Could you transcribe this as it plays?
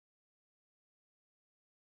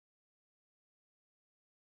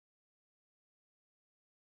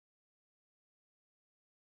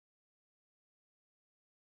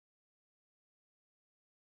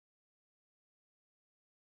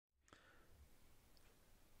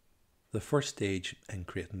The first stage in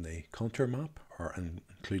creating the contour map, or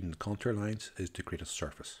including the contour lines, is to create a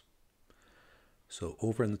surface. So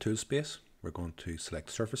over in the tool space, we're going to select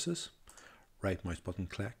surfaces, right mouse button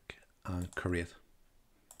click and create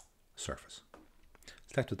surface.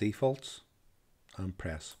 Select the defaults and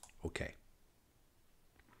press OK.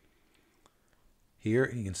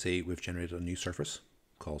 Here you can see we've generated a new surface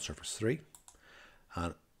called surface 3,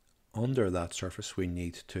 and under that surface we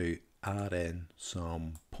need to add in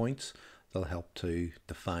some points that'll help to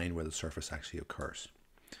define where the surface actually occurs.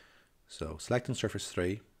 So selecting surface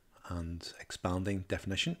 3 and expanding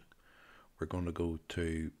definition, we're going to go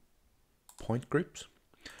to point groups,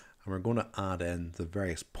 and we're going to add in the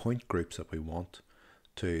various point groups that we want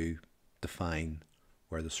to define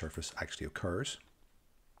where the surface actually occurs.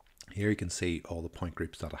 Here you can see all the point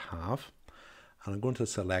groups that I have, and I'm going to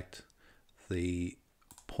select the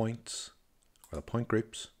points or the point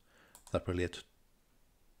groups that relate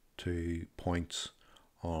to points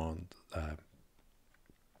on the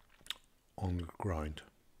ground: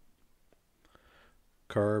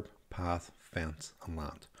 curb, path, fence and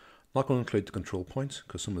land. I'm not going to include the control points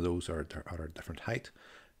because some of those are at a different height.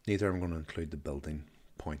 Neither am I going to include the building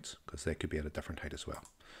points because they could be at a different height as well.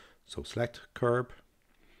 So select curb,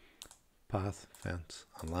 path, fence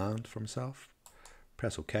and land for myself,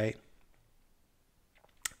 press OK,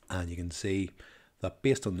 and you can see that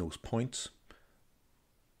based on those points,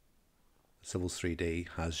 Civils 3D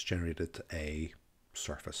has generated a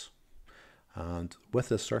surface, and with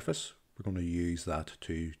this surface we're going to use that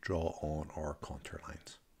to draw on our contour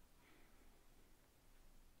lines.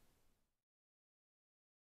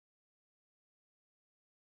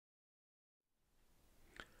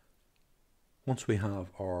 Once we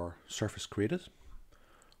have our surface created,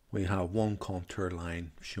 we have one contour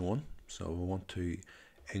line shown, so we want to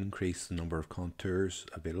increase the number of contours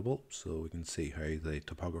available so we can see how the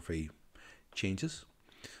topography changes.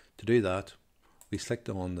 To do that, we select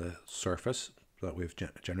on the surface that we've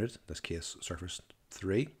generated, in this case surface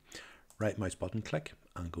 3, right mouse button click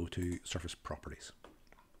and go to surface properties.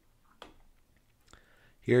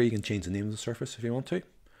 Here you can change the name of the surface if you want to,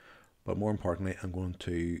 but more importantly I'm going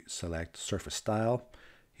to select surface style.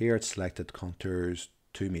 Here it's selected contours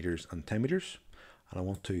 2 meters and 10 meters, and I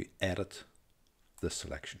want to edit this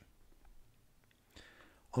selection.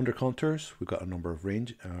 Under contours we've got a number of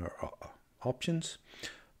range options.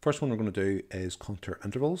 First one we're going to do is contour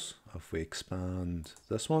intervals. If we expand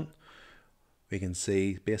this one, we can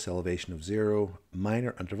see base elevation of 0,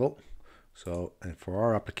 minor interval. So for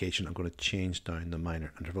our application I'm going to change down the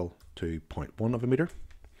minor interval to 0.1 of a meter,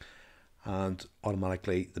 and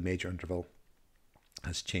automatically the major interval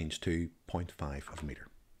has changed to 0.5 of a meter.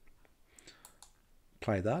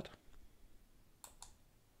 Apply that,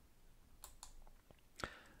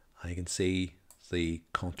 and you can see the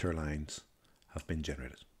contour lines have been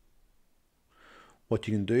generated. What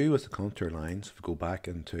you can do with the contour lines, if we go back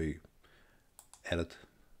into edit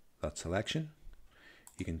that selection,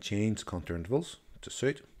 you can change the contour intervals to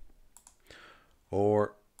suit,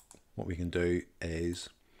 or what we can do is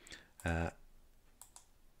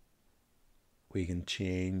we can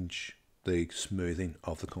change the smoothing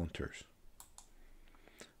of the contours.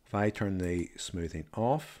 If I turn the smoothing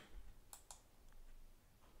off,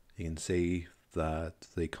 you can see that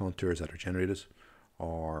the contours that are generated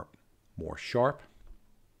are more sharp.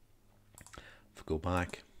 If I go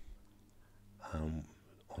back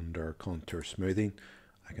under contour smoothing,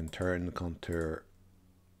 I can turn the contour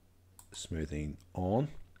smoothing on,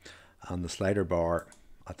 and the slider bar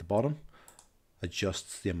at the bottom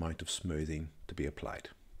adjusts the amount of smoothing to be applied.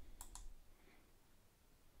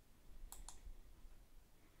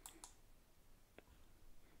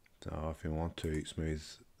 So if you want to smooth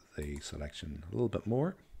the selection a little bit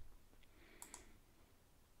more,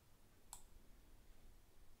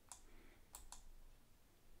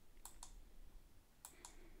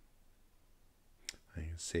 you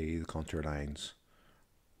can see the contour lines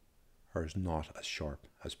are not as sharp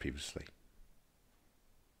as previously.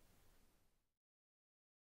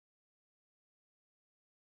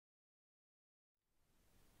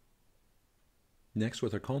 Next,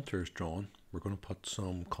 with our contours drawn, we're going to put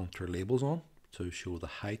some contour labels on to show the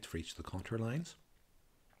height for each of the contour lines.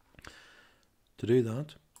 To do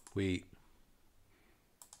that, we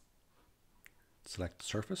select the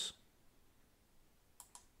surface,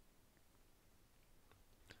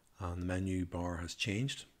 and the menu bar has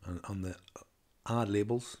changed, and on the Add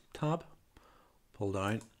Labels tab, pull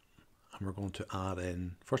down, and we're going to add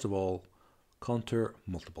in, first of all, contour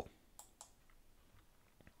multiple.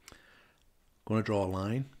 Going to draw a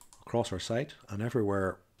line across our site, and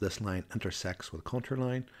everywhere this line intersects with a contour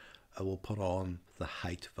line, it will put on the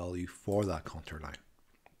height value for that contour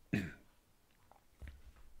line.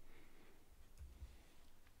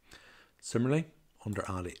 Similarly, under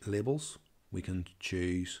Add Labels, we can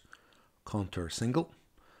choose Contour Single.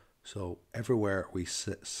 So everywhere we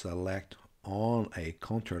select on a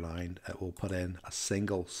contour line, it will put in a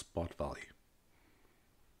single spot value.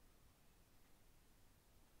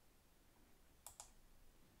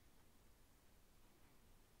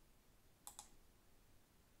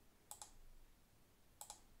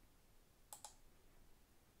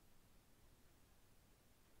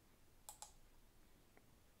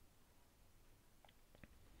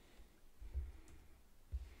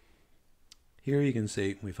 Here you can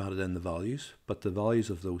see we've added in the values, but the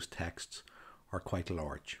values of those texts are quite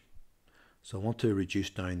large. So I want to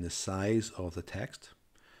reduce down the size of the text.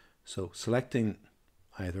 So selecting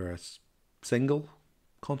either a single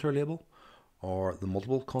contour label or the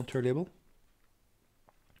multiple contour label.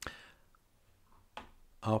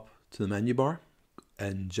 Up to the menu bar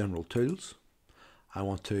in General Tools, I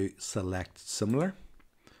want to select Similar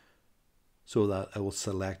so that I will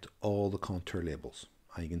select all the contour labels.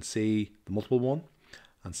 And you can see the multiple one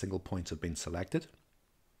and single points have been selected.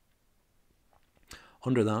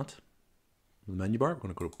 Under that, the menu bar, we're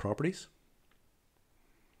going to go to Properties.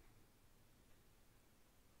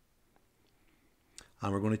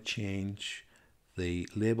 And we're going to change the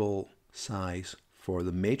label size for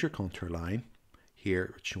the major contour line,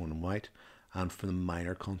 here it's shown in white, and for the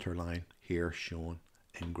minor contour line, here shown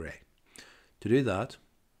in grey. To do that,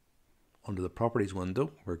 under the Properties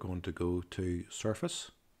window, we're going to go to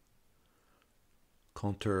Surface,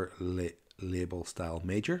 Contour Label Style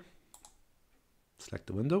Major, select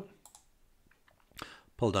the window,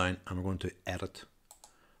 pull down, and we're going to edit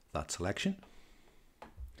that selection.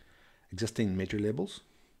 Existing major labels,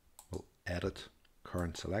 we'll edit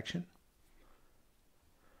current selection.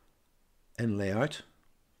 In Layout,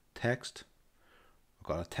 Text, I've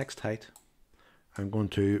got a text height. I'm going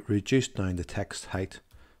to reduce down the text height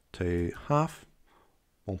to half,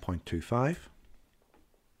 1.25. You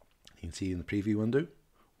can see in the preview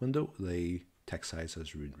window the text size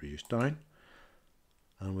has reduced down,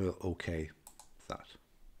 and we'll OK that.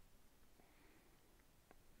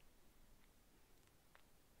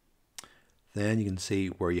 Then you can see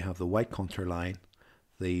where you have the white contour line,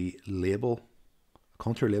 the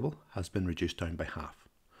contour label has been reduced down by half.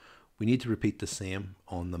 We need to repeat the same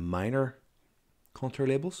on the minor contour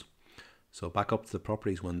labels. So back up to the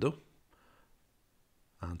Properties window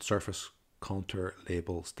and Surface, Contour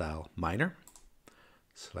Label Style Minor.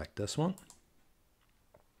 Select this one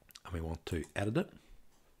and we want to edit it.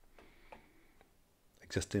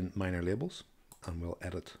 Existing minor labels, and we'll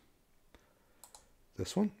edit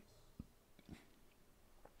this one.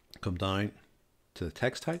 Come down to the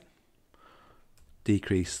text height,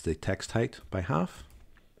 decrease the text height by half,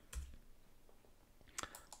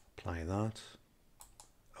 apply that,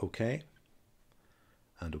 OK,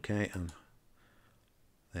 and OK, and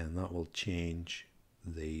then that will change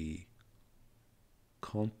the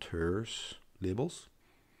contours labels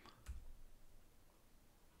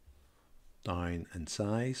down in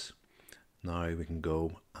size. Now we can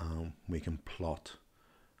go, we can plot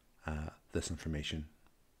this information